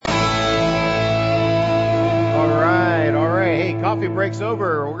coffee breaks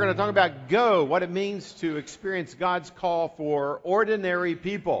over, we're going to talk about go, what it means to experience God's call for ordinary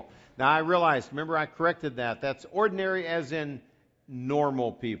people. Now, I realized, remember I corrected that. That's ordinary as in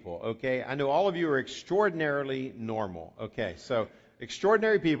normal people, okay? I know all of you are extraordinarily normal, okay? So,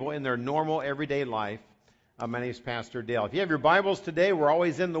 extraordinary people in their normal, everyday life. My name is Pastor Dale. If you have your Bibles today, we're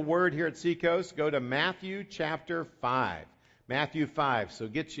always in the Word here at Seacoast. Go to Matthew chapter 5. Matthew 5. So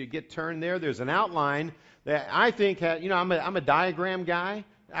get turned there. There's an outline that I think, I'm a diagram guy.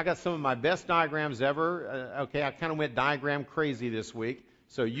 I got some of my best diagrams ever. Okay, I kind of went diagram crazy this week.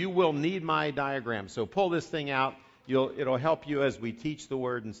 So you will need my diagram. So pull this thing out. It'll help you as we teach the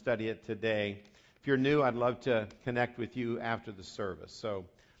Word and study it today. If you're new, I'd love to connect with you after the service. So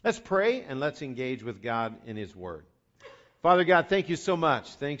let's pray and let's engage with God in His Word. Father God, thank you so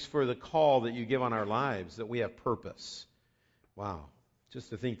much. Thanks for the call that you give on our lives, that we have purpose. Wow. Just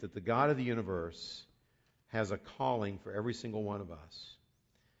to think that the God of the universe has a calling for every single one of us.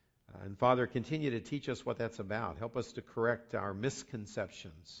 And Father, continue to teach us what that's about. Help us to correct our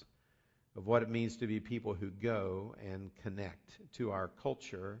misconceptions of what it means to be people who go and connect to our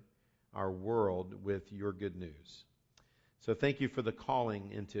culture, our world, with your good news. So thank you for the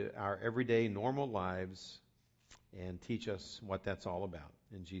calling into our everyday normal lives, and teach us what that's all about.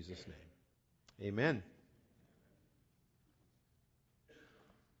 In Jesus' name, amen.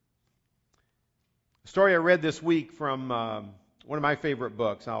 A story I read this week from one of my favorite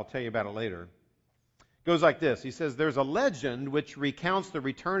books, I'll tell you about it later, goes like this. He says, there's a legend which recounts the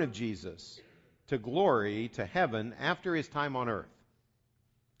return of Jesus to glory, to heaven, after his time on earth.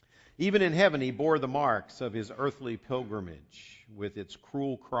 Even in heaven, he bore the marks of his earthly pilgrimage with its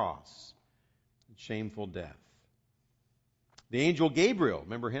cruel cross and shameful death. The angel Gabriel,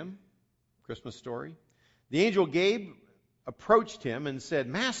 remember him? Christmas story. The angel Gabe approached him and said,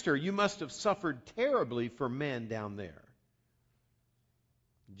 Master, you must have suffered terribly for men down there.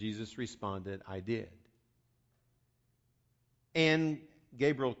 Jesus responded, I did. And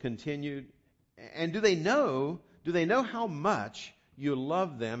Gabriel continued, and do they know how much you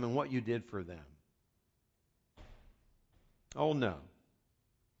love them and what you did for them? Oh no,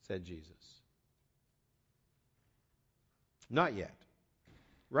 said Jesus. Not yet.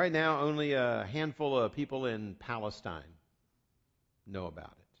 Right now, only a handful of people in Palestine know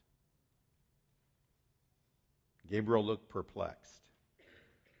about it. Gabriel looked perplexed.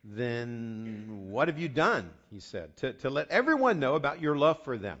 Then what have you done, he said, to let everyone know about your love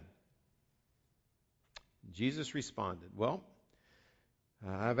for them? Jesus responded, well,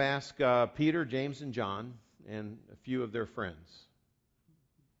 I've asked Peter, James, and John, and a few of their friends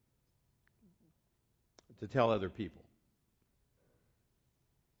to tell other people.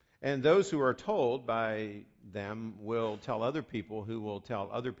 And those who are told by them will tell other people who will tell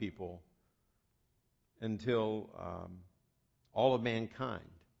other people until all of mankind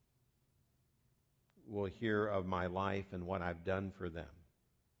will hear of my life and what I've done for them.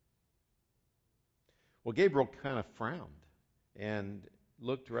 Well, Gabriel kind of frowned and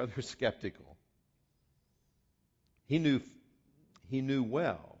looked rather skeptical. He knew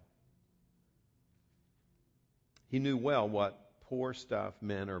well what poor stuff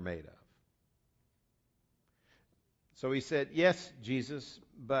men are made of. So he said, yes, Jesus,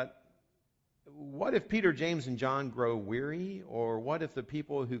 but what if Peter, James, and John grow weary? Or what if the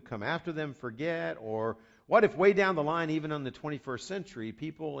people who come after them forget? Or what if way down the line, even in the 21st century,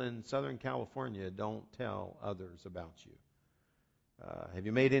 people in Southern California don't tell others about you? Have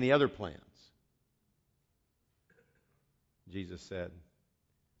you made any other plans? Jesus said,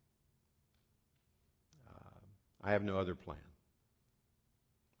 I have no other plan.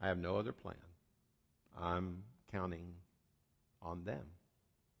 I have no other plan. I'm counting on them.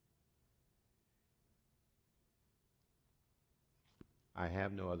 I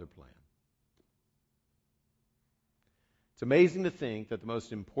have no other plan. It's amazing to think that the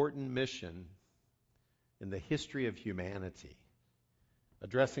most important mission in the history of humanity,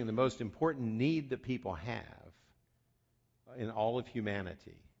 addressing the most important need that people have in all of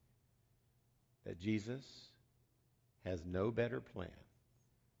humanity, that Jesus has no better plan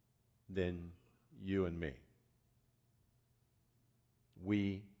than you and me.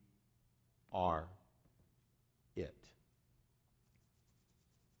 We are it.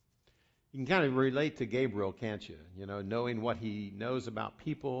 You can kind of relate to Gabriel, can't you? You know, knowing what he knows about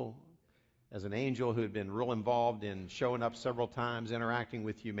people as an angel who had been real involved in showing up several times, interacting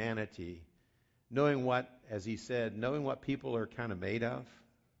with humanity, knowing what, as he said, knowing what people are kind of made of,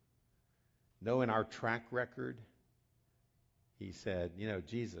 knowing our track record. He said,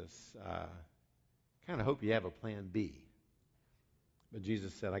 Jesus, kind of hope you have a plan B. But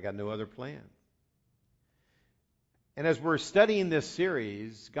Jesus said, I got no other plan. And as we're studying this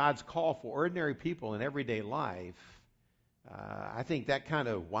series, God's call for ordinary people in everyday life, I think that's kind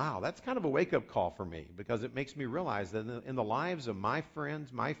of a wake-up call for me, because it makes me realize that in the lives of my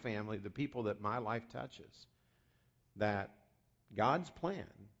friends, my family, the people that my life touches, that God's plan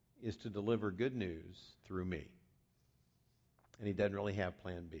is to deliver good news through me. And He doesn't really have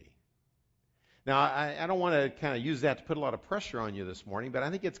plan B. Now, I don't want to kind of use that to put a lot of pressure on you this morning, but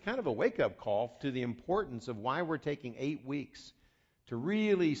I think it's kind of a wake-up call to the importance of why we're taking 8 weeks to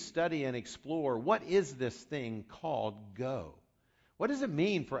really study and explore what is this thing called go. What does it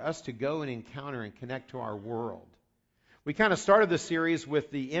mean for us to go and encounter and connect to our world? We kind of started the series with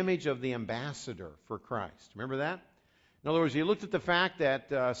the image of the ambassador for Christ. Remember that? In other words, you looked at the fact that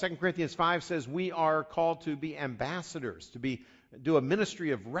 2 Corinthians 5 says we are called to be ambassadors, to do a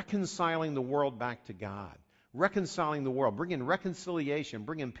ministry of reconciling the world back to God. Reconciling the world, bringing reconciliation,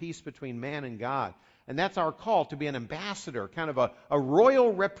 bringing peace between man and God. And that's our call, to be an ambassador, kind of a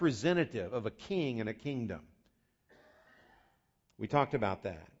royal representative of a king and a kingdom. We talked about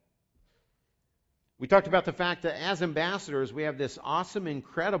that. We talked about the fact that as ambassadors, we have this awesome,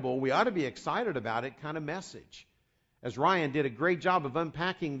 incredible, we ought to be excited about it kind of message. As Ryan did a great job of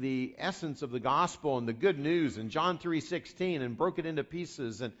unpacking the essence of the gospel and the good news in John 3:16 and broke it into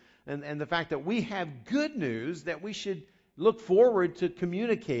pieces, and the fact that we have good news that we should look forward to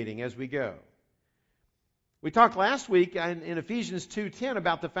communicating as we go. We talked last week in Ephesians 2:10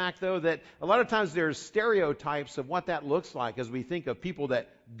 about the fact, though, that a lot of times there's stereotypes of what that looks like as we think of people that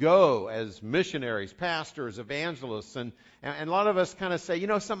go as missionaries, pastors, evangelists, and a lot of us kind of say,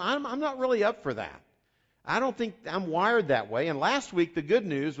 I'm not really up for that. I don't think I'm wired that way. And last week, the good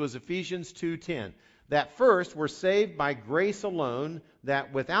news was Ephesians 2:10. That first, we're saved by grace alone,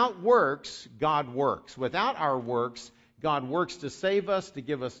 that without works, God works. Without our works, God works to save us, to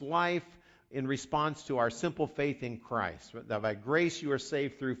give us life in response to our simple faith in Christ. That by grace you are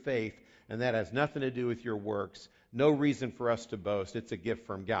saved through faith, and that has nothing to do with your works. No reason for us to boast. It's a gift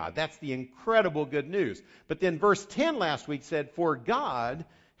from God. That's the incredible good news. But then verse 10 last week said, for God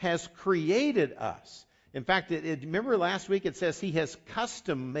has created us. In fact, remember last week it says He has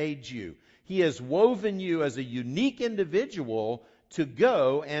custom made you. He has woven you as a unique individual to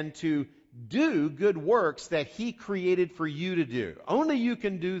go and to do good works that He created for you to do. Only you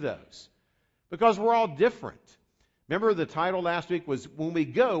can do those, because we're all different. Remember the title last week was, when we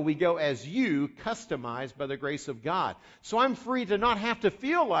go as you, customized by the grace of God. So I'm free to not have to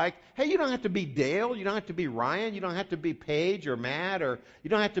feel like, hey, you don't have to be Dale, you don't have to be Ryan, you don't have to be Paige or Matt, or you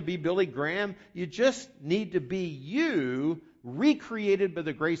don't have to be Billy Graham. You just need to be you, recreated by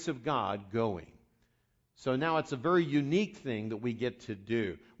the grace of God, going. So now it's a very unique thing that we get to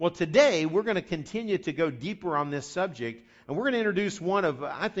do. Well, today we're going to continue to go deeper on this subject, and we're going to introduce one of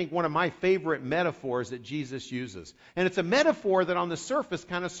my favorite metaphors that Jesus uses. And it's a metaphor that on the surface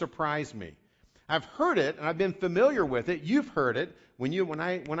kind of surprised me. I've heard it, and I've been familiar with it. You've heard it. When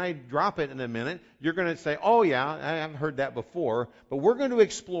I drop it in a minute, you're going to say, oh yeah, I haven't heard that before. But we're going to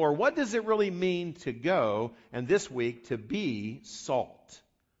explore, what does it really mean to go, and this week, to be salt.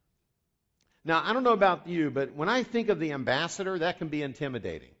 Now, I don't know about you, but when I think of the ambassador, that can be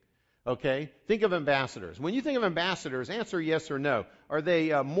intimidating. Okay? Think of ambassadors. When you think of ambassadors, answer yes or no. Are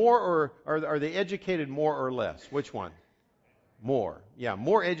they more, or are they educated more or less? Which one? More. Yeah,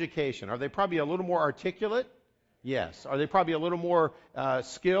 more education. Are they probably a little more articulate? Yes. Are they probably a little more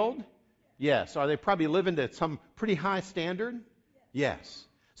skilled? Yes. Are they probably living to some pretty high standard? Yes.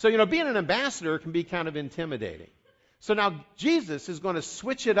 So, being an ambassador can be kind of intimidating. So now Jesus is going to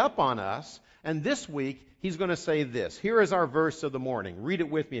switch it up on us, and this week He's going to say this. Here is our verse of the morning. Read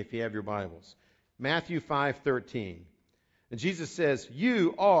it with me if you have your Bibles. Matthew 5:13. And Jesus says,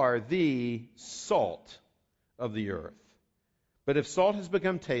 you are the salt of the earth. But if salt has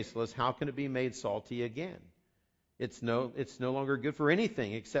become tasteless, how can it be made salty again? It's no longer good for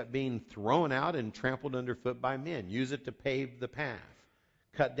anything except being thrown out and trampled underfoot by men. Use it to pave the path.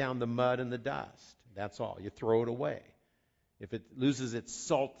 Cut down the mud and the dust. That's all. You throw it away if it loses its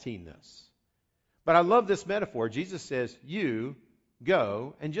saltiness. But I love this metaphor. Jesus says, you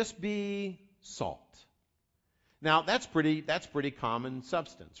go and just be salt. Now, that's pretty common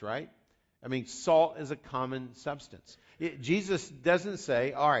substance, right? I mean, salt is a common substance. Jesus doesn't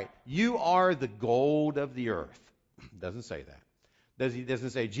say, all right, you are the gold of the earth. Doesn't say that. He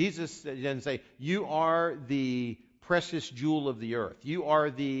doesn't say, you are the precious jewel of the earth. You are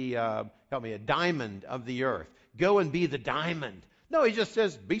a diamond of the earth. Go and be the diamond. No, He just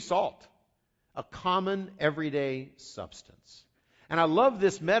says, be salt. A common, everyday substance. And I love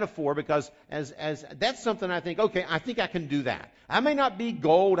this metaphor because as that's something I think, okay, I think I can do that. I may not be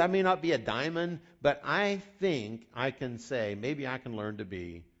gold, I may not be a diamond, but I think I can say, maybe I can learn to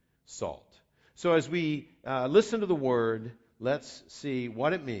be salt. So as we listen to the Word, let's see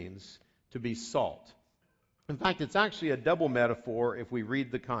what it means to be salt. In fact, it's actually a double metaphor if we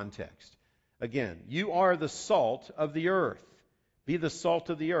read the context. Again, you are the salt of the earth. Be the salt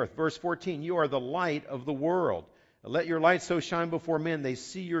of the earth. Verse 14, you are the light of the world. Let your light so shine before men, they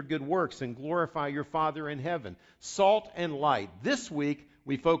see your good works and glorify your Father in heaven. Salt and light. This week,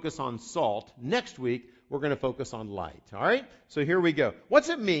 we focus on salt. Next week, we're going to focus on light. All right? So here we go. What's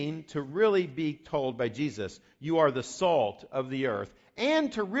it mean to really be told by Jesus, you are the salt of the earth,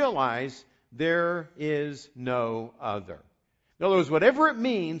 and to realize there is no other? In other words, whatever it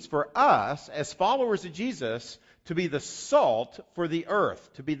means for us as followers of Jesus to be the salt for the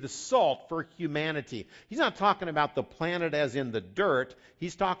earth, to be the salt for humanity. He's not talking about the planet as in the dirt.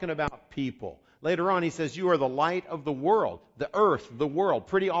 He's talking about people. Later on, he says, you are the light of the world, the earth, the world.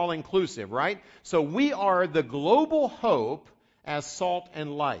 Pretty all-inclusive, right? So we are the global hope as salt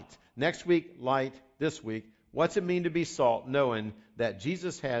and light. Next week, light. This week, what's it mean to be salt, knowing that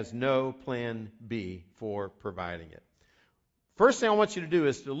Jesus has no plan B for providing it? First thing I want you to do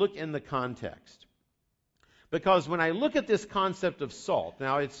is to look in the context. Because when I look at this concept of salt,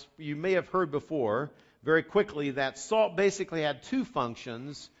 now you may have heard before very quickly that salt basically had two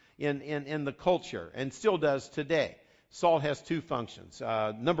functions in the culture and still does today. Salt has two functions.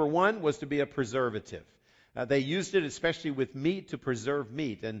 Number one was to be a preservative. They used it especially with meat to preserve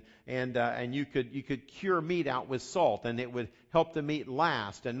meat, and you could cure meat out with salt, and it would help the meat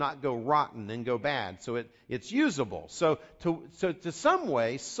last and not go rotten and go bad. So it's usable. So to some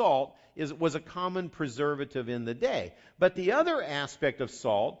way, salt was a common preservative in the day. But the other aspect of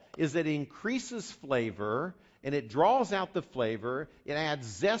salt is that it increases flavor, and it draws out the flavor. It adds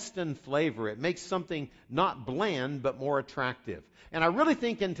zest and flavor. It makes something not bland but more attractive. And I really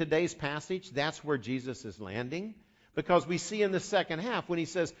think in today's passage, that's where Jesus is landing. Because we see in the second half when he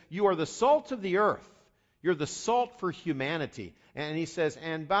says, you are the salt of the earth. You're the salt for humanity. And he says,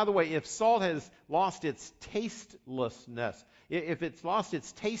 and by the way, if salt has lost its tastelessness, if it's lost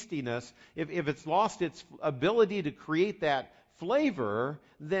its tastiness, if it's lost its ability to create that flavor,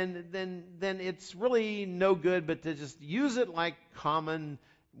 then it's really no good but to just use it like common,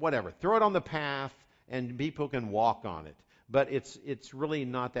 whatever. Throw it on the path and people can walk on it. But it's really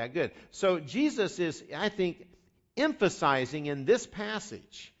not that good. So Jesus is, I think, emphasizing in this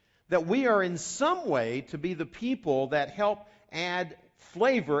passage that we are in some way to be the people that help add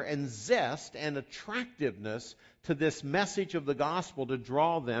flavor and zest and attractiveness to this message of the gospel to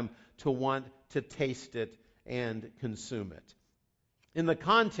draw them to want to taste it and consume it. In the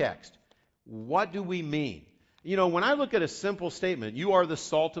context, what do we mean? You know, when I look at a simple statement, you are the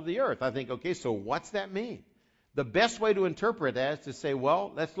salt of the earth, I think, okay, so what's that mean? The best way to interpret that is to say,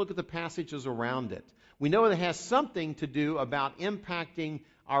 well, let's look at the passages around it. We know it has something to do about impacting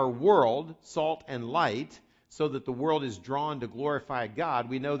our world, salt and light, so that the world is drawn to glorify God.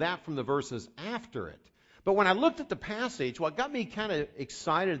 We know that from the verses after it. But when I looked at the passage, what got me kind of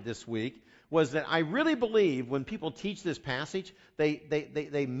excited this week was that I really believe when people teach this passage,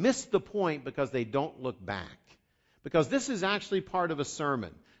 they miss the point because they don't look back. Because this is actually part of a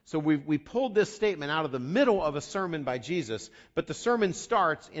sermon. So we pulled this statement out of the middle of a sermon by Jesus, but the sermon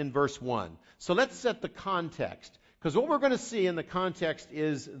starts in verse 1. So let's set the context. Because what we're going to see in the context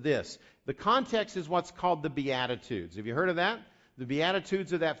is this. The context is what's called the Beatitudes. Have you heard of that? The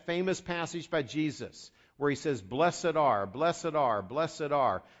Beatitudes are that famous passage by Jesus where he says, blessed are, blessed are, blessed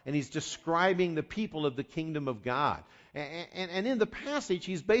are. And he's describing the people of the kingdom of God. And in the passage,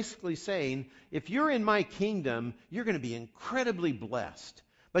 he's basically saying, if you're in my kingdom, you're going to be incredibly blessed.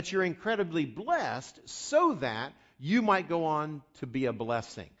 But you're incredibly blessed so that you might go on to be a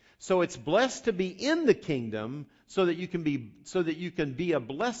blessing. So it's blessed to be in the kingdom so that you can be a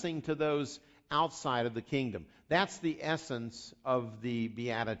blessing to those outside of the kingdom. That's the essence of the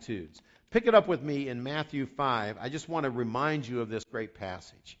Beatitudes. Pick it up with me in Matthew 5. I just want to remind you of this great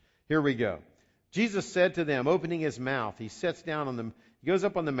passage. Here we go. Jesus said to them, opening his mouth, he goes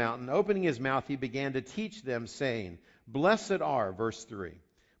up on the mountain, opening his mouth, he began to teach them, saying, blessed are, verse 3,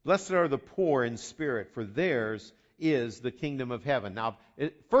 blessed are the poor in spirit, for theirs is the kingdom of heaven. Now,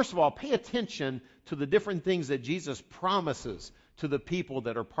 first of all, pay attention to the different things that Jesus promises to the people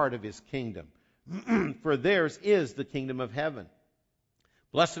that are part of his kingdom. For theirs is the kingdom of heaven.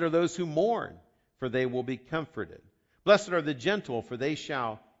 Blessed are those who mourn, for they will be comforted. Blessed are the gentle, for they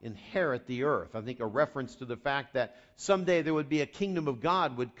shall inherit the earth. I think a reference to the fact that someday there would be a kingdom of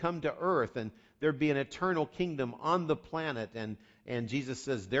God would come to earth, and there'd be an eternal kingdom on the planet, And Jesus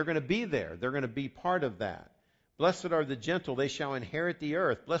says they're going to be there. They're going to be part of that. Blessed are the gentle, they shall inherit the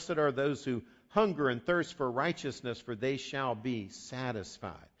earth. Blessed are those who hunger and thirst for righteousness, for they shall be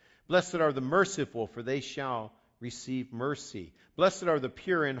satisfied. Blessed are the merciful, for they shall receive mercy. Blessed are the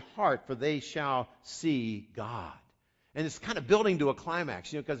pure in heart, for they shall see God. And it's kind of building to a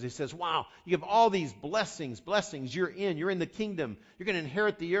climax, because he says, wow, you have all these blessings. You're in the kingdom. You're going to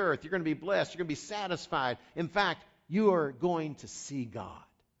inherit the earth. You're going to be blessed. You're going to be satisfied. In fact, you are going to see God.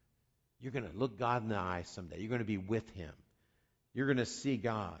 You're going to look God in the eye someday. You're going to be with him. You're going to see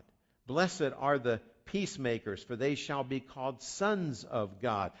God. Blessed are the peacemakers, for they shall be called sons of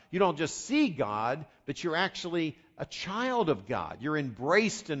God. You don't just see God, but you're actually a child of God. You're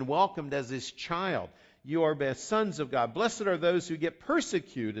embraced and welcomed as his child. You are the sons of God. Blessed are those who get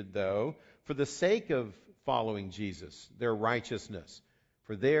persecuted, though, for the sake of following Jesus, their righteousness.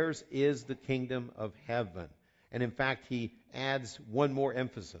 For theirs is the kingdom of heaven. And in fact, he adds one more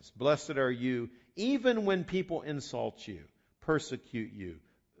emphasis. Blessed are you, even when people insult you, persecute you,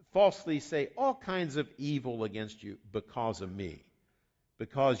 falsely say all kinds of evil against you because of me,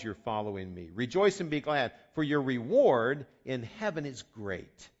 because you're following me. Rejoice and be glad, for your reward in heaven is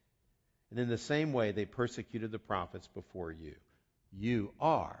great. And in the same way, they persecuted the prophets before you. You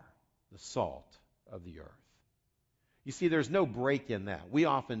are the salt of the earth. You see, there's no break in that. We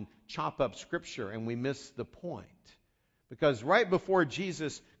often chop up Scripture and we miss the point. Because right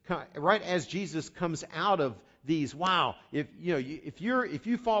as Jesus comes out of these, wow, if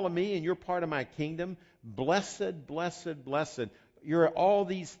you follow me and you're part of my kingdom, blessed. All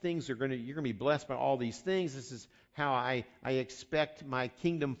these things you're going to be blessed by all these things. This is how I expect my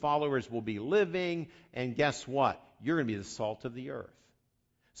kingdom followers will be living. And guess what? You're going to be the salt of the earth.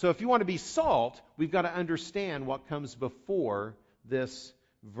 So if you want to be salt, we've got to understand what comes before this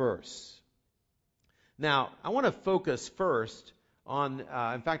verse. Now, I want to focus first on,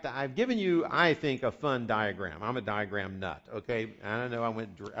 in fact, I've given you, I think, a fun diagram. I'm a diagram nut, okay? I don't know,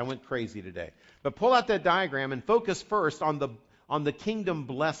 I went crazy today. But pull out that diagram and focus first on the kingdom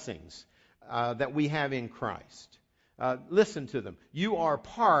blessings that we have in Christ. Listen to them. You are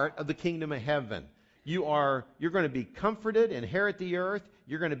part of the kingdom of heaven. You're going to be comforted, inherit the earth.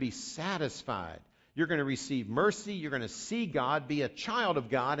 You're going to be satisfied. You're going to receive mercy. You're going to see God, be a child of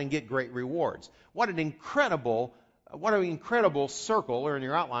God, and get great rewards. What an incredible circle, or in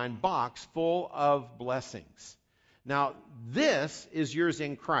your outline, box full of blessings. Now, this is yours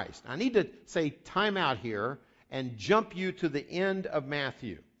in Christ. I need to say time out here and jump you to the end of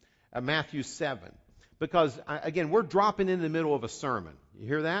Matthew 7. Because, again, we're dropping in the middle of a sermon. You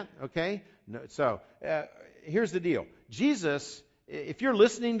hear that? Okay? No, so, here's the deal. Jesus, if you're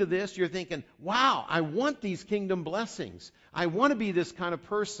listening to this, you're thinking, wow, I want these kingdom blessings. I want to be this kind of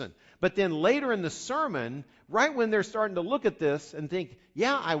person. But then later in the sermon, right when they're starting to look at this and think,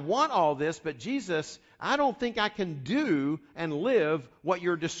 yeah, I want all this, but Jesus, I don't think I can do and live what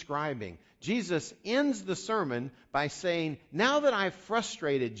you're describing. Jesus ends the sermon by saying, now that I've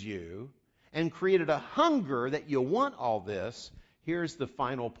frustrated you and created a hunger that you want all this, here's the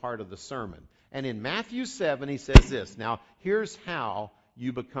final part of the sermon. And in Matthew 7, he says this. Now, here's how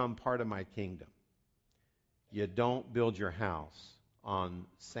you become part of my kingdom. You don't build your house on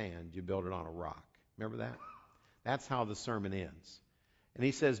sand. You build it on a rock. Remember that? That's how the sermon ends. And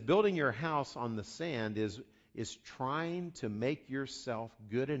he says, building your house on the sand is trying to make yourself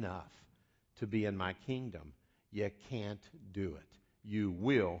good enough to be in my kingdom. You can't do it. You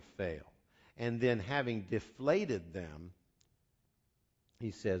will fail. And then having deflated them,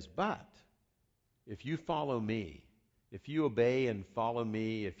 he says, but if you follow me, if you obey and follow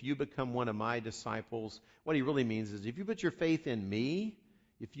me, if you become one of my disciples, what he really means is if you put your faith in me,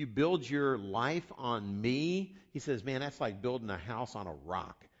 if you build your life on me, he says, man, that's like building a house on a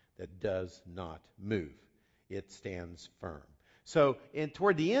rock that does not move. It stands firm. So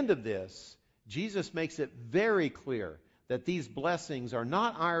toward the end of this, Jesus makes it very clear that these blessings are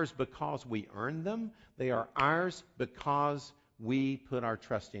not ours because we earn them. They are ours because we put our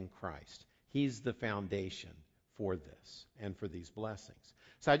trust in Christ. He's the foundation for this and for these blessings.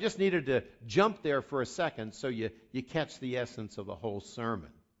 So I just needed to jump there for a second so you catch the essence of the whole sermon.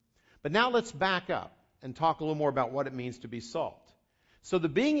 But now let's back up and talk a little more about what it means to be salt. So the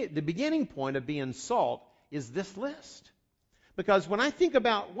beginning point of being salt is this list. Because when I think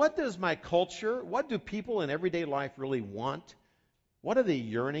about what does my culture, what do people in everyday life really want? What are they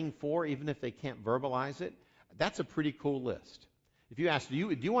yearning for, even if they can't verbalize it? That's a pretty cool list. If you ask, do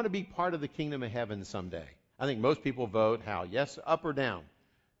you want to be part of the kingdom of heaven someday? I think most people vote how? Yes, up or down?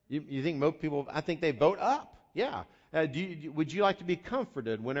 You think most people, I think they vote up. Yeah. Would you like to be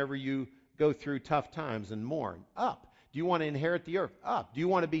comforted whenever you go through tough times and mourn? Up. Do you want to inherit the earth? Up. Do you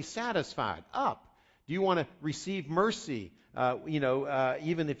want to be satisfied? Up. Do you want to receive mercy?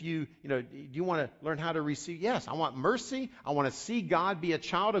 Even if do you want to learn how to receive? Yes, I want mercy. I want to see God, be a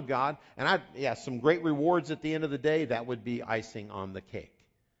child of God. And some great rewards at the end of the day. That would be icing on the cake.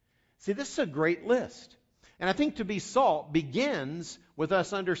 See, this is a great list. And I think to be salt begins with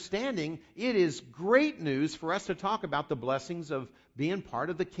us understanding it is great news for us to talk about the blessings of being part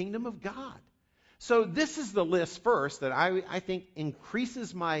of the kingdom of God. So this is the list first that I think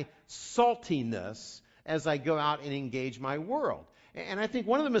increases my saltiness as I go out and engage my world. And I think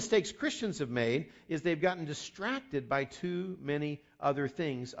one of the mistakes Christians have made is they've gotten distracted by too many other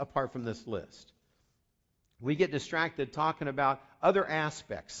things apart from this list. We get distracted talking about other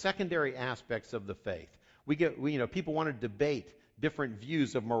aspects, secondary aspects of the faith. People want to debate different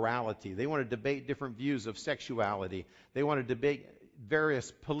views of morality. They want to debate different views of sexuality. They want to debate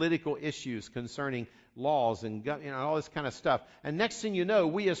various political issues concerning laws and all this kind of stuff. And next thing you know,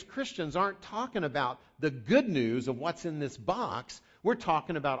 we as Christians aren't talking about the good news of what's in this box. We're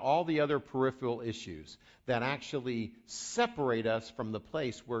talking about all the other peripheral issues that actually separate us from the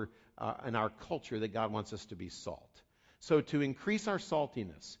place where in our culture that God wants us to be salt. So to increase our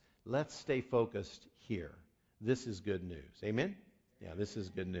saltiness, let's stay focused here. This is good news. Amen? Yeah, this is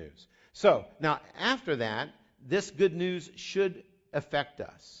good news. So now after that, this good news should affect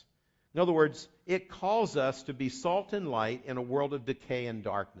us. In other words, it calls us to be salt and light in a world of decay and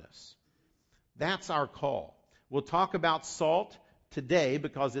darkness. That's our call. We'll talk about salt today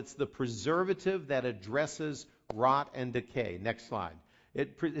because it's the preservative that addresses rot and decay. Next slide.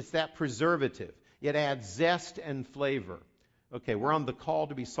 It's that preservative. It adds zest and flavor. Okay, we're on the call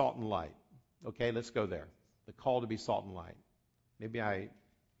to be salt and light. Okay, let's go there. The call to be salt and light. Maybe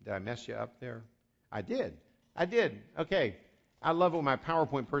did I mess you up there? I did. Okay. I love when my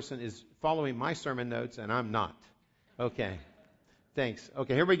PowerPoint person is following my sermon notes and I'm not. Okay. Thanks.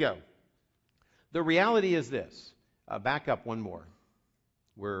 Okay, here we go. The reality is this. Back up one more.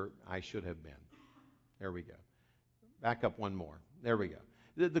 Where I should have been. There we go. Back up one more. There we go.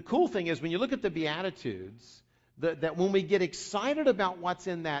 The cool thing is when you look at the Beatitudes, that when we get excited about what's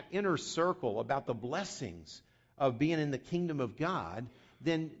in that inner circle, about the blessings of being in the kingdom of God,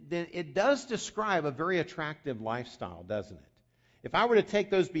 then it does describe a very attractive lifestyle, doesn't it? If I were to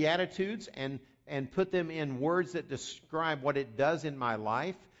take those Beatitudes and put them in words that describe what it does in my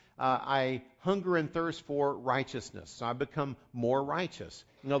life, I hunger and thirst for righteousness. So I become more righteous.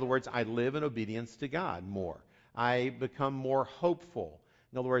 In other words, I live in obedience to God more. I become more hopeful.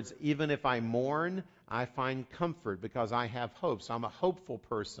 In other words, even if I mourn, I find comfort because I have hope. So I'm a hopeful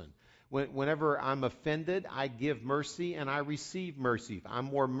person. Whenever I'm offended, I give mercy and I receive mercy. I'm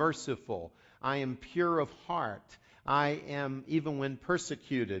more merciful. I am pure of heart. I am, even when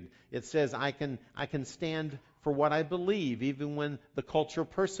persecuted, it says I can stand for what I believe, even when the culture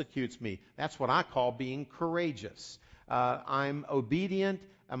persecutes me. That's what I call being courageous. I'm obedient.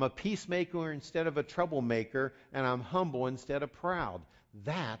 I'm a peacemaker instead of a troublemaker, and I'm humble instead of proud.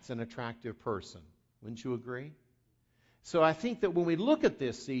 That's an attractive person. Wouldn't you agree? So I think that when we look at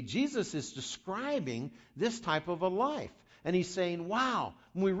this, see, Jesus is describing this type of a life. And he's saying, wow,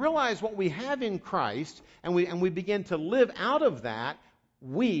 when we realize what we have in Christ and we begin to live out of that,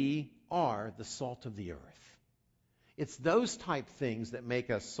 we are the salt of the earth. It's those type things that make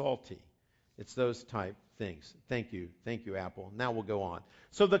us salty. It's those type things. Thank you, Apple. Now we'll go on.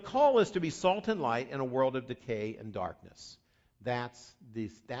 So the call is to be salt and light in a world of decay and darkness. That's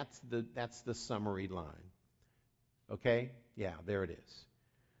the summary line. Okay? Yeah, there it is.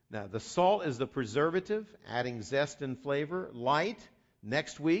 Now, the salt is the preservative, adding zest and flavor. Light,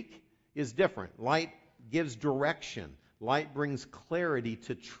 next week, is different. Light gives direction. Light brings clarity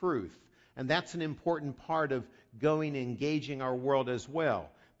to truth. And that's an important part of going and engaging our world as well.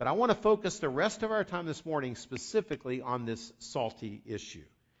 But I want to focus the rest of our time this morning specifically on this salty issue.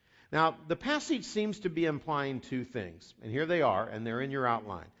 Now, the passage seems to be implying two things. And here they are, and they're in your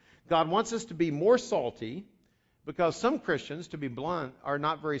outline. God wants us to be more salty because some Christians, to be blunt, are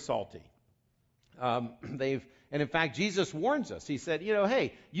not very salty. And in fact, Jesus warns us. He said,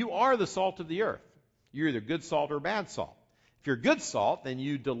 hey, you are the salt of the earth. You're either good salt or bad salt. If you're good salt, then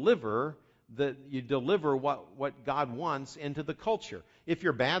you deliver what God wants into the culture. If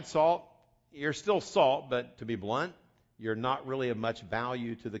you're bad salt, you're still salt, but to be blunt, you're not really of much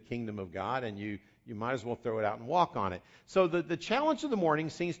value to the kingdom of God, and you might as well throw it out and walk on it. So the challenge of the morning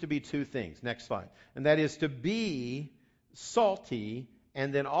seems to be two things. Next slide. And that is to be salty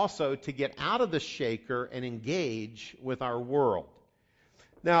and then also to get out of the shaker and engage with our world.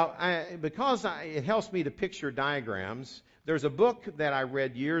 Now, it helps me to picture diagrams, there's a book that I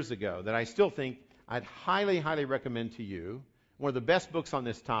read years ago that I still think I'd highly, highly recommend to you one of the best books on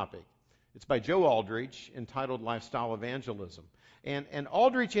this topic. It's by Joe Aldrich, entitled Lifestyle Evangelism. And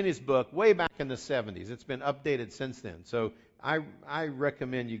Aldrich, in his book, way back in the 70s, it's been updated since then, so I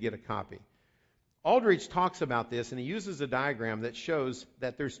recommend you get a copy. Aldrich talks about this, and he uses a diagram that shows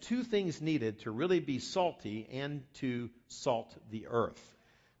that there's two things needed to really be salty and to salt the earth.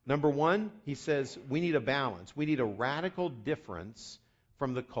 Number one, he says, we need a balance. We need a radical difference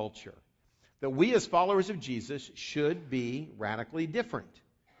from the culture. That we as followers of Jesus should be radically different.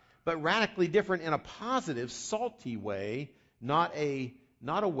 But radically different in a positive, salty way, not a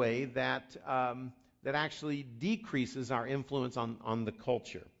way that actually decreases our influence on the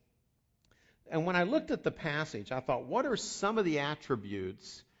culture. And when I looked at the passage, I thought, what are some of the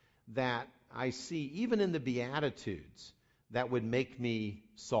attributes that I see, even in the Beatitudes, that would make me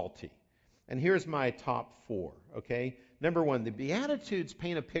salty? And here's my top 4, okay? Number 1, the Beatitudes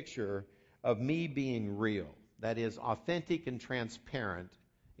paint a picture of me being real, that is, authentic and transparent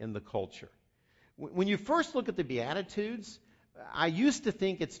in the culture. When you first look at the Beatitudes, I used to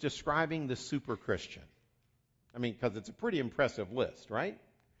think it's describing the super Christian. I mean, because it's a pretty impressive list, right?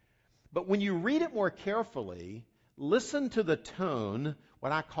 But when you read it more carefully, listen to the tone,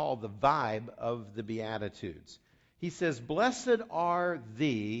 what I call the vibe of the Beatitudes. He says, blessed are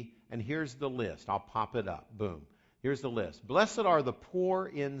thee, and here's the list. I'll pop it up. Boom. Here's the list. Blessed are the poor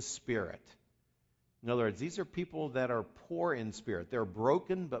in spirit. In other words, these are people that are poor in spirit. They're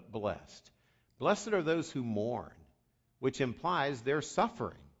broken but blessed. Blessed are those who mourn, which implies they're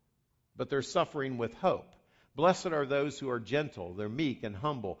suffering, but they're suffering with hope. Blessed are those who are gentle, they're meek and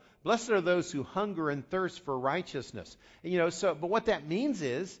humble. Blessed are those who hunger and thirst for righteousness. But what that means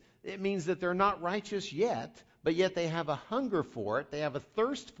is, it means that they're not righteous yet, but yet they have a hunger for it, they have a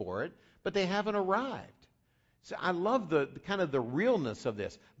thirst for it, but they haven't arrived. So I love the kind of the realness of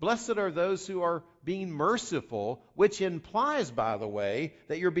this. Blessed are those who are being merciful, which implies, by the way,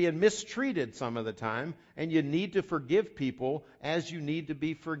 that you're being mistreated some of the time, and you need to forgive people as you need to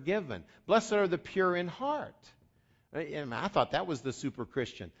be forgiven. Blessed are the pure in heart. And I thought that was the super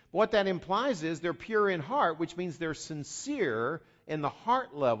Christian. What that implies is they're pure in heart, which means they're sincere in the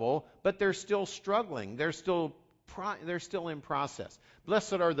heart level, but they're still struggling. They're still in process.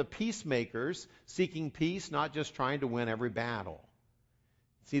 Blessed are the peacemakers, seeking peace, not just trying to win every battle.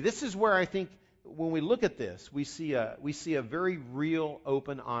 See, this is where I think when we look at this, we see a very real,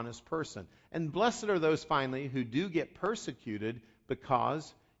 open, honest person. And blessed are those, finally, who do get persecuted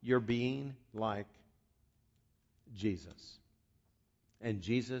because you're being like Jesus. And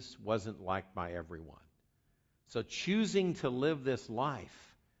Jesus wasn't liked by everyone. So choosing to live this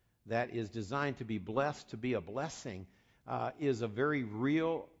life that is designed to be blessed, to be a blessing, is a very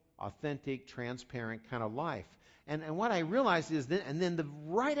real, authentic, transparent kind of life. And what I realized is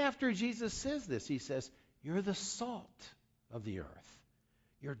right after Jesus says this, he says, you're the salt of the earth.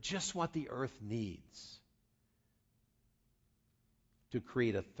 You're just what the earth needs to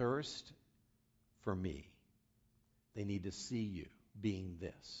create a thirst for me. They need to see you being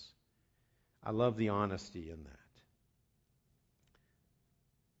this. I love the honesty in that.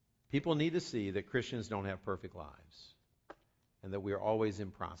 People need to see that Christians don't have perfect lives and that we are always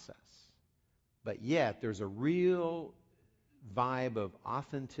in process. But yet, there's a real vibe of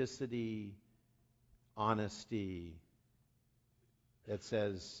authenticity, honesty that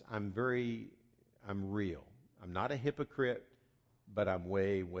says, I'm real. I'm not a hypocrite, but I'm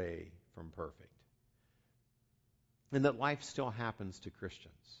way, way from perfect. And that life still happens to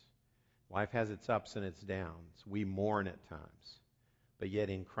Christians. Life has its ups and its downs. We mourn at times. But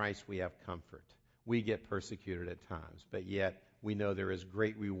yet in Christ we have comfort. We get persecuted at times, but yet we know there is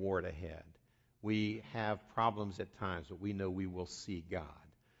great reward ahead. We have problems at times, but we know we will see God.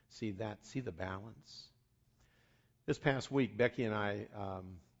 See the balance? This past week, Becky and I,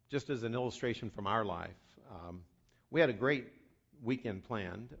 just as an illustration from our life, we had a great weekend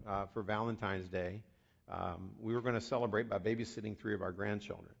planned for Valentine's Day. We were going to celebrate by babysitting 3 of our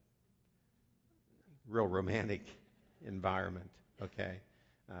grandchildren. Real romantic environment. Okay.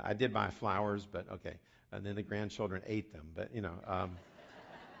 I did buy flowers, but okay. And then the grandchildren ate them, but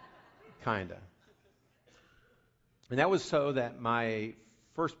kind of. And that was so that my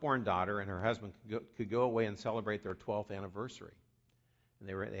firstborn daughter and her husband could go away and celebrate their 12th anniversary. And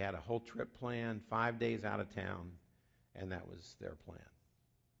they had a whole trip planned, 5 days out of town, and that was their plan.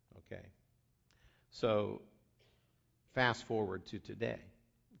 Okay. So fast forward to today.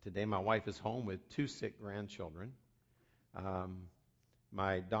 Today my wife is home with 2 sick grandchildren.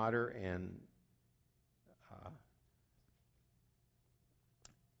 My daughter and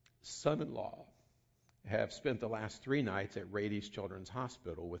son-in-law have spent the last 3 nights at Rady's Children's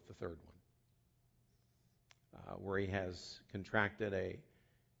Hospital with the 3rd one. where he has contracted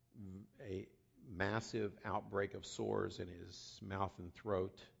a massive outbreak of sores in his mouth and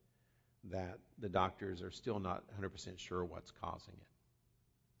throat that the doctors are still not 100% sure what's causing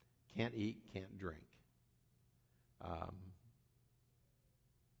it. Can't eat, can't drink.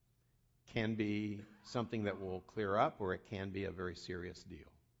 Can be something that will clear up, or it can be a very serious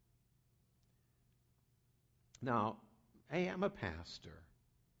deal. Now, hey, I'm a pastor,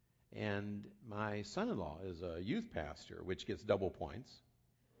 and my son-in-law is a youth pastor, which gets double points.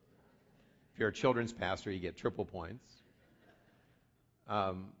 If you're a children's pastor, you get triple points.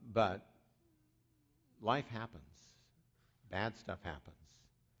 But life happens. Bad stuff happens.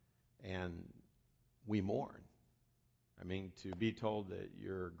 And we mourn. I mean, to be told that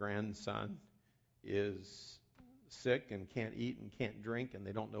your grandson is sick and can't eat and can't drink and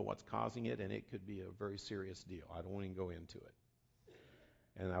they don't know what's causing it, and it could be a very serious deal. I don't want to go into it.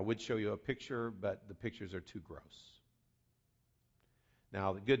 And I would show you a picture, but the pictures are too gross.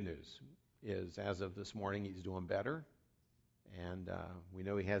 Now, the good news is, as of this morning, he's doing better. And we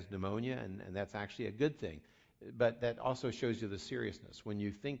know he has pneumonia, and that's actually a good thing. But that also shows you the seriousness. When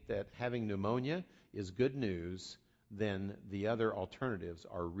you think that having pneumonia is good news, then the other alternatives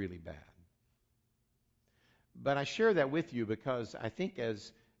are really bad. But I share that with you because I think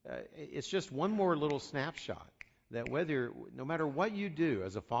it's just one more little snapshot that no matter what you do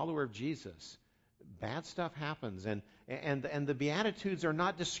as a follower of Jesus, bad stuff happens. And the Beatitudes are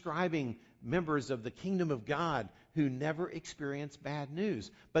not describing members of the kingdom of God who never experience bad news.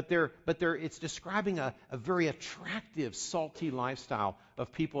 But it's describing a very attractive, salty lifestyle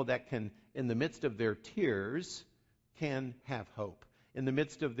of people that can, in the midst of their tears, can have hope. In the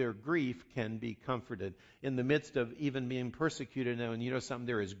midst of their grief, can be comforted. In the midst of even being persecuted, and you know something,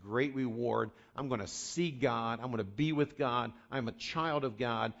 there is great reward. I'm going to see God. I'm going to be with God. I'm a child of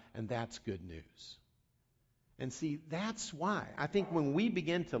God, and that's good news. And see, that's why I think when we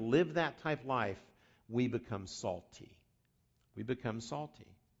begin to live that type of life, we become salty. We become salty.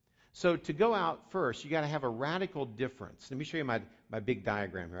 So to go out first, you got to have a radical difference. Let me show you my big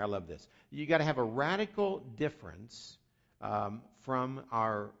diagram here. I love this. You got to have a radical difference from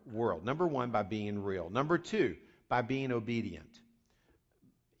our world. Number one, by being real. Number two, by being obedient.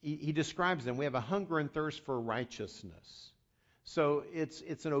 He describes them. We have a hunger and thirst for righteousness. So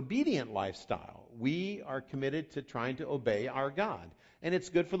it's an obedient lifestyle. We are committed to trying to obey our God. And it's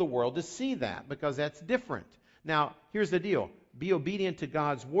good for the world to see that because that's different. Now, here's the deal. Be obedient to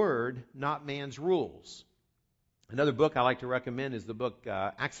God's word, not man's rules. Another book I like to recommend is the book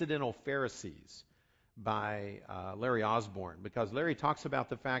Accidental Pharisees by Larry Osborne, because Larry talks about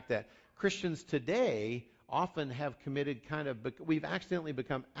the fact that Christians today often have committed we've accidentally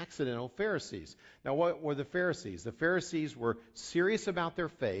become accidental Pharisees. Now, what were the Pharisees? The Pharisees were serious about their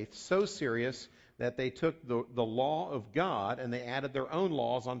faith, so serious that they took the law of God and they added their own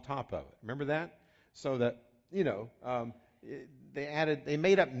laws on top of it. Remember that? So that, they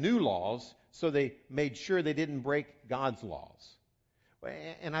made up new laws, so they made sure they didn't break God's laws.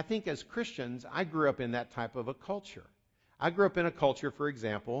 And I think as Christians, I grew up in that type of a culture. I grew up in a culture, for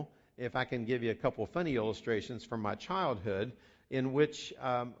example, if I can give you a couple of funny illustrations from my childhood, in which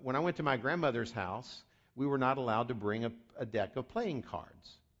when I went to my grandmother's house, we were not allowed to bring a deck of playing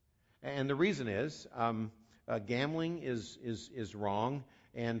cards. And the reason is gambling is wrong,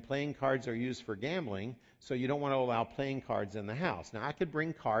 and playing cards are used for gambling, so you don't want to allow playing cards in the house. Now, I could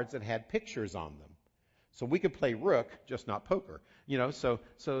bring cards that had pictures on them. So we could play rook, just not poker. So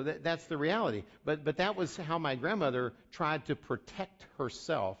that's the reality. But that was how my grandmother tried to protect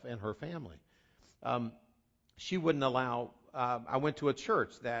herself and her family. She wouldn't allow. I went to a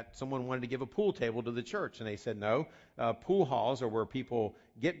church that someone wanted to give a pool table to the church, and they said no. Pool halls are where people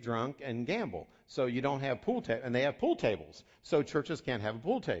get drunk and gamble. So you don't have pool tables, and they have pool tables. So churches can't have a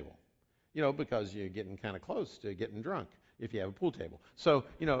pool table, because you're getting kind of close to getting drunk if you have a pool table. So,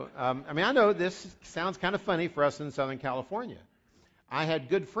 I know this sounds kind of funny for us in Southern California. I had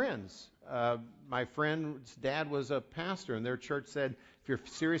good friends. My friend's dad was a pastor, and their church said, if you're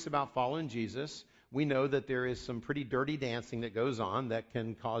serious about following Jesus, we know that there is some pretty dirty dancing that goes on that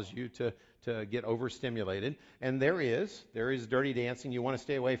can cause you to get overstimulated. And there is dirty dancing you want to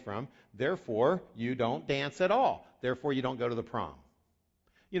stay away from. Therefore, you don't dance at all. Therefore, you don't go to the prom.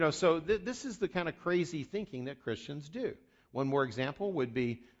 So this is the kind of crazy thinking that Christians do. One more example would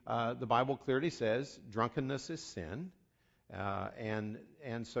be the Bible clearly says drunkenness is sin.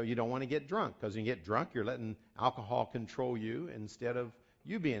 And so you don't want to get drunk, because when you get drunk, you're letting alcohol control you instead of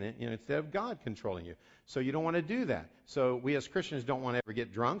you being it, instead of God controlling you. So you don't want to do that. So we as Christians don't want to ever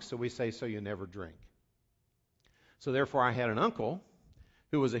get drunk, so we say, so you never drink. So therefore, I had an uncle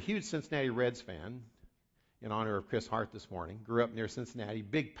who was a huge Cincinnati Reds fan, in honor of Chris Hart this morning. Grew up near Cincinnati.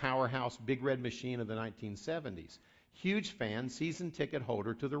 Big powerhouse, big red machine of the 1970s. Huge fan, season ticket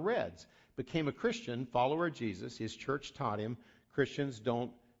holder to the Reds. Became a Christian, follower of Jesus. His church taught him Christians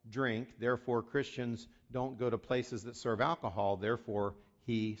don't drink, therefore Christians don't go to places that serve alcohol, therefore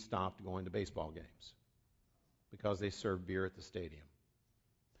he stopped going to baseball games because they serve beer at the stadium.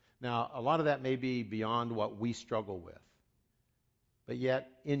 Now, a lot of that may be beyond what we struggle with. But yet,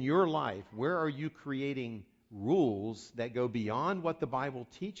 in your life, where are you creating rules that go beyond what the Bible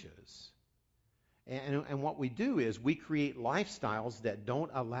teaches? And what we do is we create lifestyles that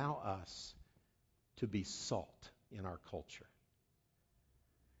don't allow us to be salt in our culture.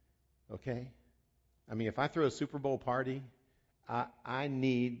 Okay? I mean, if I throw a Super Bowl party, I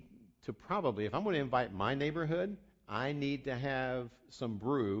need to probably, if I'm going to invite my neighborhood, I need to have some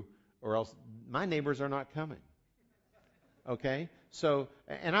brew, or else my neighbors are not coming. Okay? So,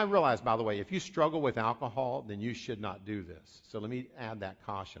 and I realize, by the way, if you struggle with alcohol, then you should not do this. So let me add that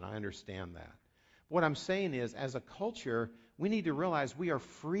caution. I understand that. What I'm saying is, as a culture, we need to realize we are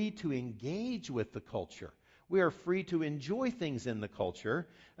free to engage with the culture. We are free to enjoy things in the culture.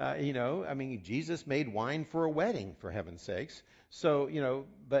 Jesus made wine for a wedding, for heaven's sakes. So,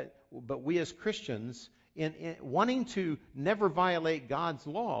 but we as Christians, in wanting to never violate God's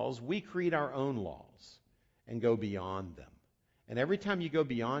laws, we create our own laws and go beyond them. And every time you go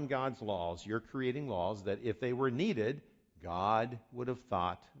beyond God's laws, you're creating laws that, if they were needed, God would have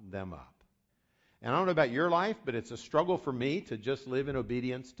thought them up. And I don't know about your life, but it's a struggle for me to just live in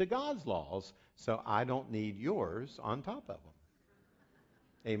obedience to God's laws, so I don't need yours on top of them.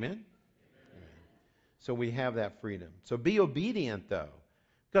 Amen? Amen. So we have that freedom. So be obedient, though,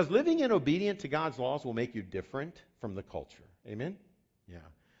 because living in obedience to God's laws will make you different from the culture. Amen? Yeah.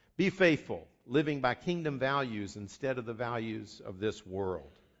 Be faithful, living by kingdom values instead of the values of this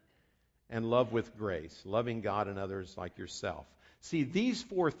world. And love with grace, loving God and others like yourself. See, these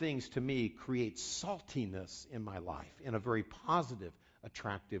four things to me create saltiness in my life in a very positive,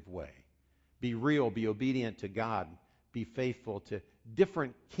 attractive way. Be real, be obedient to God, be faithful to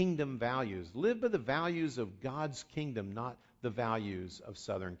different kingdom values. Live by the values of God's kingdom, not the values of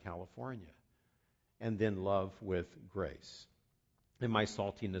Southern California. And then love with grace. And my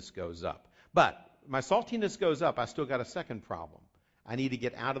saltiness goes up. But my saltiness goes up, I still got a second problem. I need to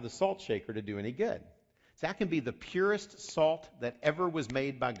get out of the salt shaker to do any good. So that can be the purest salt that ever was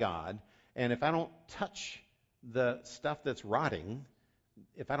made by God. And if I don't touch the stuff that's rotting,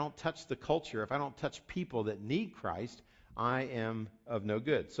 if I don't touch the culture, if I don't touch people that need Christ, I am of no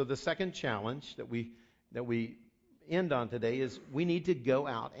good. So the second challenge that we end on today is we need to go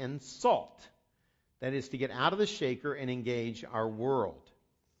out and salt. That is to get out of the shaker and engage our world.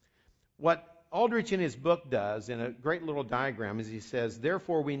 What Aldrich in his book does, in a great little diagram, is he says,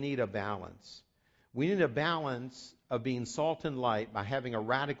 therefore we need a balance. We need a balance of being salt and light by having a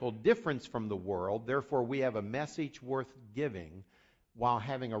radical difference from the world. Therefore, we have a message worth giving while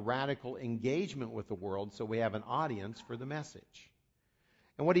having a radical engagement with the world, so we have an audience for the message.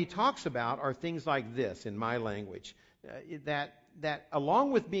 And what he talks about are things like this, in my language, that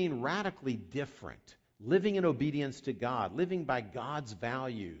along with being radically different, living in obedience to God, living by God's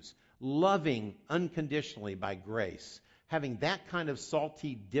values, loving unconditionally by grace, having that kind of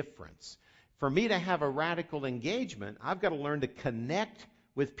salty difference. For me to have a radical engagement, I've got to learn to connect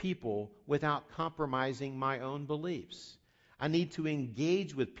with people without compromising my own beliefs. I need to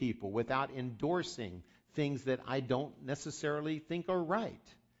engage with people without endorsing things that I don't necessarily think are right.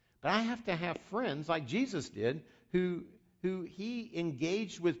 But I have to have friends like Jesus did, who he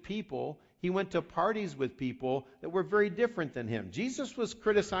engaged with people. He went to parties with people that were very different than him. Jesus was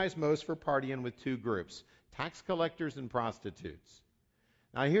criticized most for partying with two groups, tax collectors and prostitutes.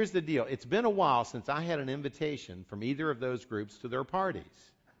 Now, here's the deal. It's been a while since I had an invitation from either of those groups to their parties.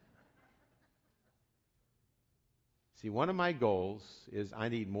 See, one of my goals is I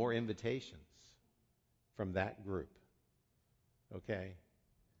need more invitations from that group. Okay?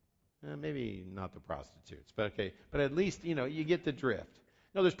 Maybe not the prostitutes, but okay. But at least, you get the drift.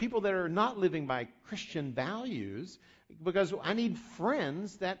 Now, there's people that are not living by Christian values because I need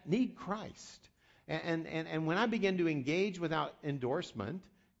friends that need Christ. And when I begin to engage without endorsement,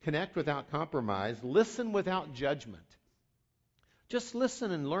 connect without compromise, listen without judgment, just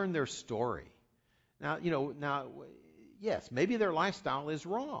listen and learn their story. Now, yes, maybe their lifestyle is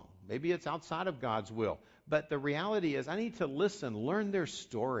wrong. Maybe it's outside of God's will. But the reality is I need to listen, learn their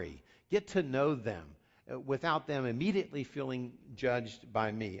story, get to know them without them immediately feeling judged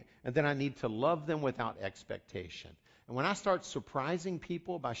by me. And then I need to love them without expectation. And when I start surprising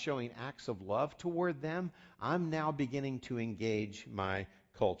people by showing acts of love toward them, I'm now beginning to engage my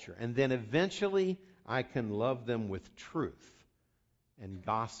culture. And then eventually I can love them with truth and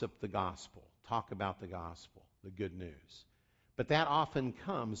gossip the gospel, talk about the gospel, the good news. But that often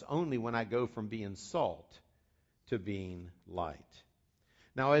comes only when I go from being salt to being light.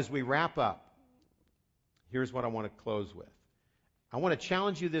 Now, as we wrap up, here's what I want to close with. I want to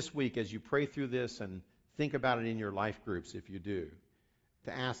challenge you this week as you pray through this and think about it in your life groups, if you do,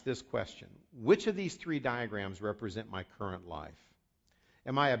 to ask this question. Which of these three diagrams represent my current life?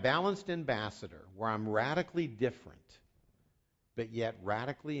 Am I a balanced ambassador where I'm radically different, but yet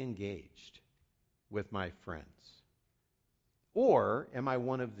radically engaged with my friends? Or am I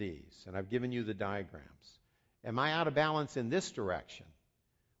one of these? And I've given you the diagrams. Am I out of balance in this direction,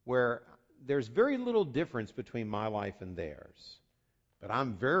 where there's very little difference between my life and theirs, but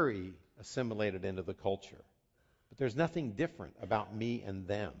I'm very assimilated into the culture, but there's nothing different about me and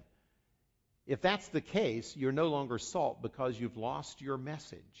them? If that's the case, you're no longer salt because you've lost your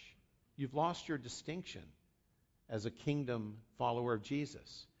message. You've lost your distinction as a kingdom follower of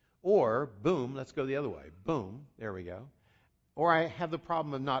Jesus. Or, boom, let's go the other way. Boom, there we go. Or I have the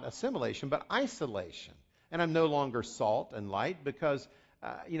problem of not assimilation, but isolation. And I'm no longer salt and light because,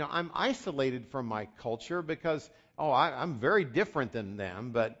 I'm isolated from my culture because, I'm very different than them.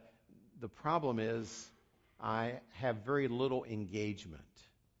 But the problem is I have very little engagement.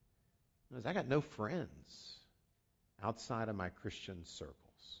 I got no friends outside of my Christian circles.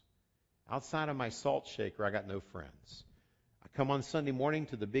 Outside of my salt shaker, I got no friends. I come on Sunday morning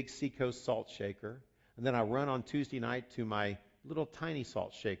to the big Seacoast salt shaker, and then I run on Tuesday night to my little tiny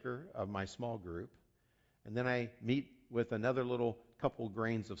salt shaker of my small group, and then I meet with another little couple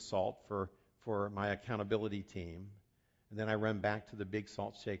grains of salt for my accountability team, and then I run back to the big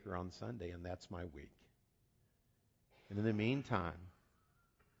salt shaker on Sunday, and that's my week. And in the meantime,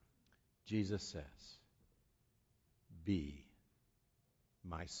 Jesus says, be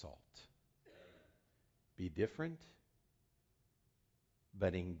my salt. Be different,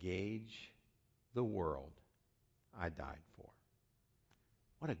 but engage the world I died for.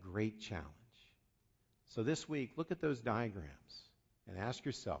 What a great challenge. So this week, look at those diagrams and ask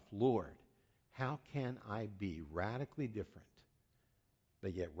yourself, Lord, how can I be radically different,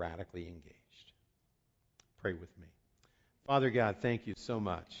 but yet radically engaged? Pray with me. Father God, thank you so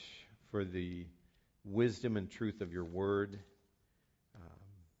much for the wisdom and truth of your word.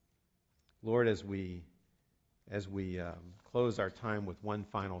 Lord, as we close our time with one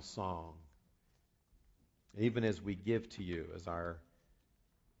final song, even as we give to you as our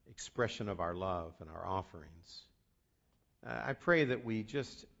expression of our love and our offerings, I pray that we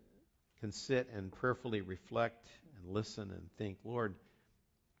just can sit and prayerfully reflect and listen and think, Lord,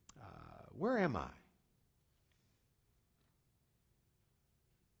 where am I?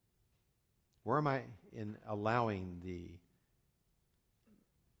 Where am I in allowing the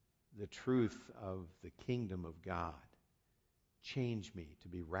truth of the kingdom of God change me to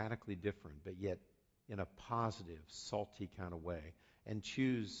be radically different, but yet in a positive, salty kind of way, and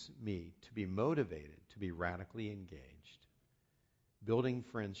choose me to be motivated to be radically engaged, building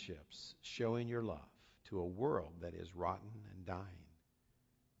friendships, showing your love to a world that is rotten and dying,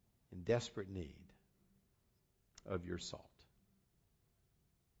 in desperate need of your salt.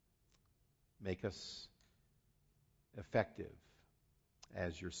 Make us effective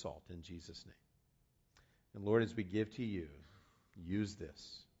as your salt in Jesus' name. And Lord, as we give to you, use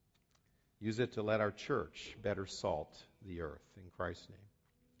this. Use it to let our church better salt the earth. In Christ's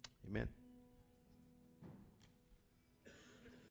name, amen.